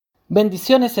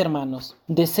Bendiciones, hermanos.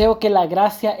 Deseo que la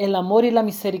gracia, el amor y la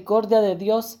misericordia de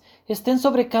Dios estén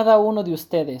sobre cada uno de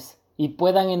ustedes y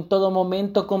puedan en todo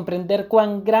momento comprender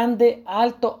cuán grande,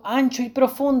 alto, ancho y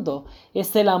profundo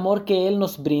es el amor que Él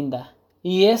nos brinda.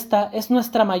 Y esta es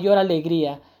nuestra mayor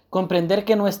alegría, comprender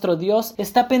que nuestro Dios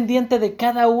está pendiente de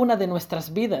cada una de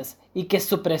nuestras vidas y que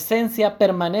su presencia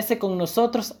permanece con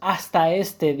nosotros hasta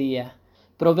este día.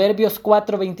 Proverbios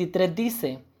 4:23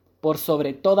 dice: por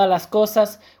sobre todas las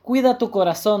cosas, cuida tu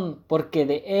corazón, porque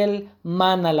de él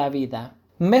mana la vida.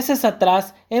 Meses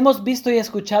atrás hemos visto y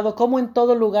escuchado cómo en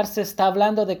todo lugar se está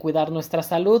hablando de cuidar nuestra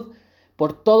salud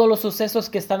por todos los sucesos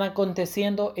que están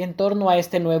aconteciendo en torno a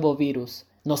este nuevo virus.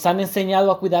 Nos han enseñado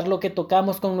a cuidar lo que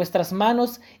tocamos con nuestras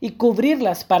manos y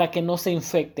cubrirlas para que no se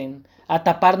infecten, a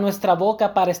tapar nuestra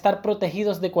boca para estar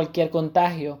protegidos de cualquier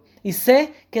contagio. Y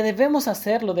sé que debemos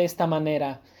hacerlo de esta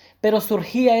manera. Pero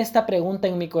surgía esta pregunta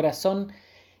en mi corazón: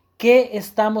 ¿qué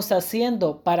estamos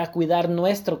haciendo para cuidar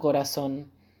nuestro corazón?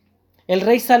 El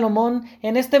rey Salomón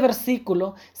en este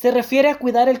versículo se refiere a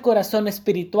cuidar el corazón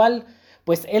espiritual,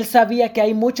 pues él sabía que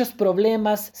hay muchos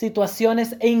problemas,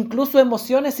 situaciones e incluso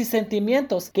emociones y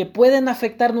sentimientos que pueden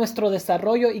afectar nuestro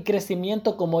desarrollo y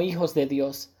crecimiento como hijos de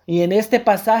Dios. Y en este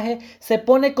pasaje se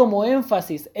pone como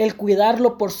énfasis el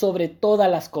cuidarlo por sobre todas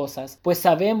las cosas, pues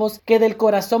sabemos que del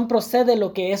corazón procede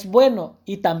lo que es bueno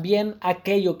y también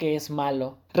aquello que es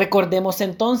malo. Recordemos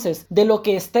entonces, de lo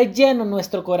que esté lleno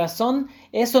nuestro corazón,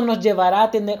 eso nos llevará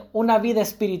a tener una vida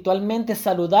espiritualmente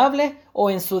saludable o,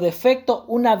 en su defecto,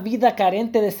 una vida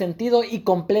carente de sentido y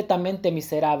completamente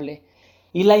miserable.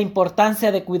 Y la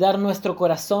importancia de cuidar nuestro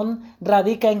corazón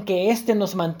radica en que éste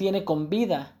nos mantiene con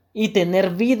vida, y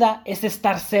tener vida es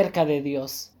estar cerca de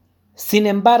Dios. Sin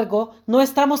embargo, no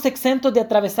estamos exentos de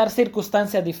atravesar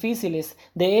circunstancias difíciles.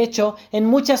 De hecho, en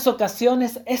muchas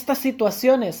ocasiones estas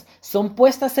situaciones son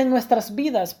puestas en nuestras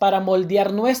vidas para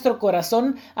moldear nuestro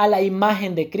corazón a la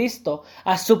imagen de Cristo,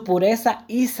 a su pureza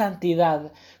y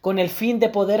santidad, con el fin de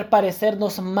poder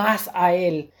parecernos más a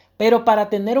Él. Pero para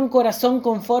tener un corazón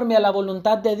conforme a la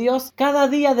voluntad de Dios, cada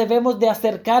día debemos de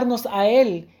acercarnos a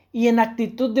Él y en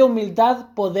actitud de humildad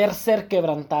poder ser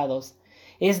quebrantados.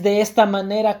 Es de esta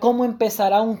manera como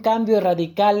empezará un cambio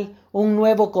radical, un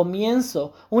nuevo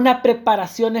comienzo, una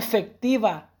preparación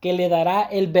efectiva que le dará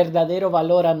el verdadero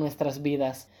valor a nuestras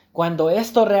vidas. Cuando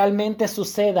esto realmente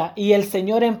suceda y el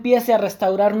Señor empiece a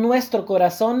restaurar nuestro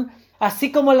corazón,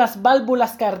 así como las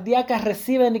válvulas cardíacas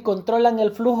reciben y controlan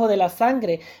el flujo de la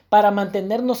sangre para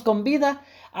mantenernos con vida,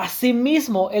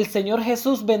 asimismo el Señor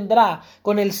Jesús vendrá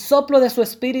con el soplo de su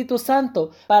Espíritu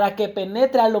Santo para que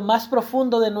penetre a lo más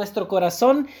profundo de nuestro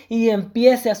corazón y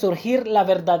empiece a surgir la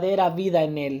verdadera vida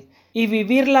en él. Y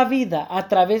vivir la vida a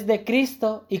través de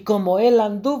Cristo y como Él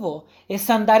anduvo es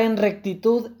andar en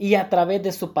rectitud y a través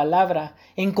de su palabra,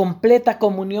 en completa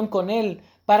comunión con Él,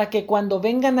 para que cuando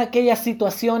vengan aquellas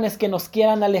situaciones que nos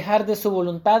quieran alejar de su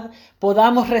voluntad,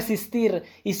 podamos resistir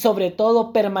y sobre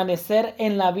todo permanecer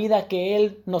en la vida que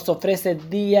Él nos ofrece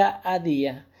día a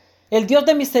día. El Dios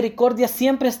de misericordia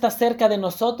siempre está cerca de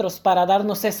nosotros para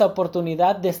darnos esa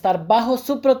oportunidad de estar bajo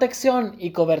su protección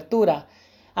y cobertura.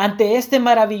 Ante este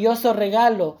maravilloso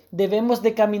regalo debemos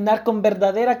de caminar con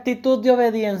verdadera actitud de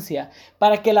obediencia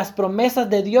para que las promesas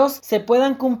de Dios se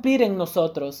puedan cumplir en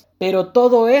nosotros. Pero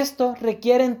todo esto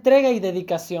requiere entrega y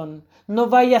dedicación. No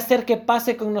vaya a ser que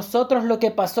pase con nosotros lo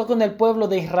que pasó con el pueblo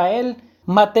de Israel.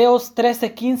 Mateos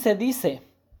 13:15 dice: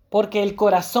 porque el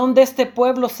corazón de este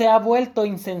pueblo se ha vuelto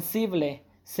insensible,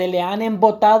 se le han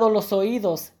embotado los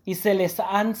oídos y se les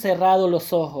han cerrado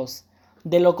los ojos.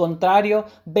 De lo contrario,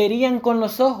 verían con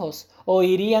los ojos,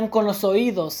 oirían con los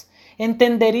oídos,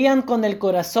 entenderían con el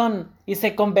corazón y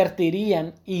se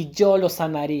convertirían y yo los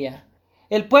sanaría.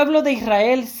 El pueblo de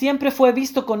Israel siempre fue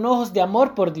visto con ojos de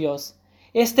amor por Dios.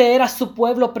 Este era su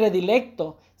pueblo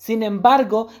predilecto. Sin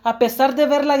embargo, a pesar de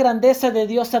ver la grandeza de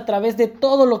Dios a través de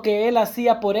todo lo que Él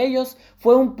hacía por ellos,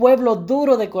 fue un pueblo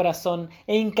duro de corazón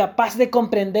e incapaz de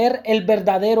comprender el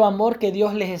verdadero amor que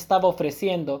Dios les estaba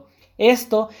ofreciendo.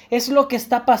 Esto es lo que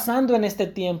está pasando en este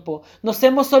tiempo. Nos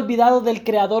hemos olvidado del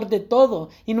Creador de todo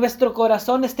y nuestro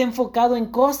corazón está enfocado en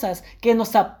cosas que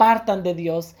nos apartan de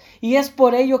Dios. Y es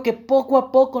por ello que poco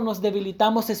a poco nos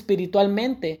debilitamos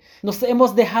espiritualmente. Nos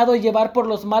hemos dejado llevar por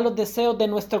los malos deseos de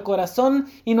nuestro corazón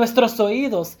y nuestros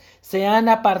oídos se han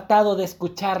apartado de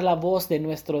escuchar la voz de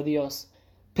nuestro Dios.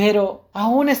 Pero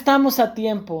aún estamos a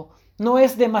tiempo. No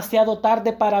es demasiado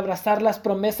tarde para abrazar las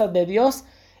promesas de Dios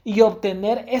y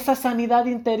obtener esa sanidad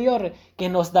interior que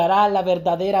nos dará la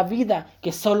verdadera vida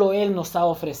que solo Él nos ha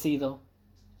ofrecido.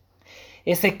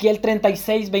 Ezequiel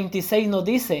 36:26 nos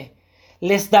dice: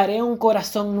 les daré un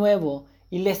corazón nuevo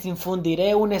y les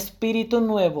infundiré un espíritu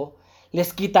nuevo.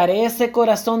 Les quitaré ese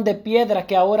corazón de piedra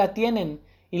que ahora tienen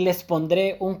y les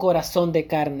pondré un corazón de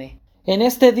carne. En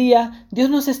este día, Dios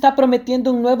nos está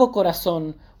prometiendo un nuevo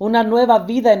corazón, una nueva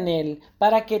vida en Él,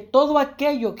 para que todo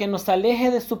aquello que nos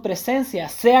aleje de su presencia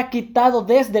sea quitado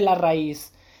desde la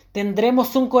raíz.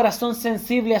 Tendremos un corazón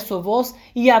sensible a su voz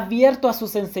y abierto a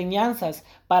sus enseñanzas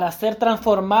para ser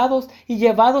transformados y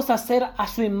llevados a ser a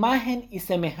su imagen y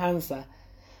semejanza.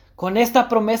 Con esta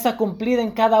promesa cumplida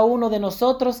en cada uno de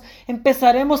nosotros,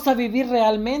 empezaremos a vivir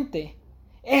realmente.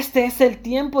 Este es el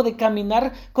tiempo de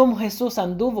caminar como Jesús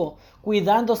anduvo,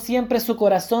 cuidando siempre su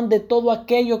corazón de todo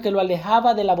aquello que lo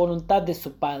alejaba de la voluntad de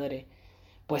su Padre.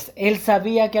 Pues él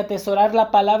sabía que atesorar la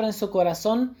palabra en su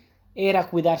corazón era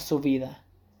cuidar su vida.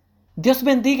 Dios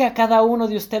bendiga a cada uno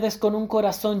de ustedes con un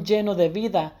corazón lleno de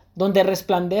vida, donde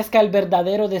resplandezca el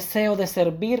verdadero deseo de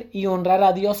servir y honrar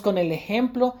a Dios con el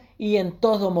ejemplo y en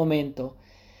todo momento.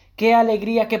 Qué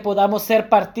alegría que podamos ser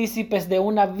partícipes de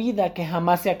una vida que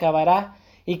jamás se acabará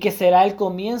y que será el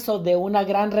comienzo de una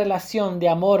gran relación de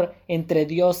amor entre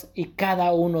Dios y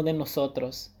cada uno de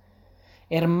nosotros.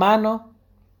 Hermano,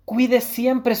 cuide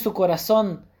siempre su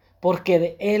corazón, porque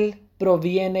de él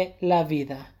proviene la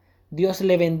vida. Dios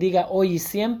le bendiga hoy y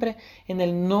siempre en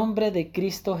el nombre de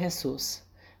Cristo Jesús.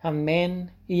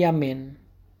 Amén y amén.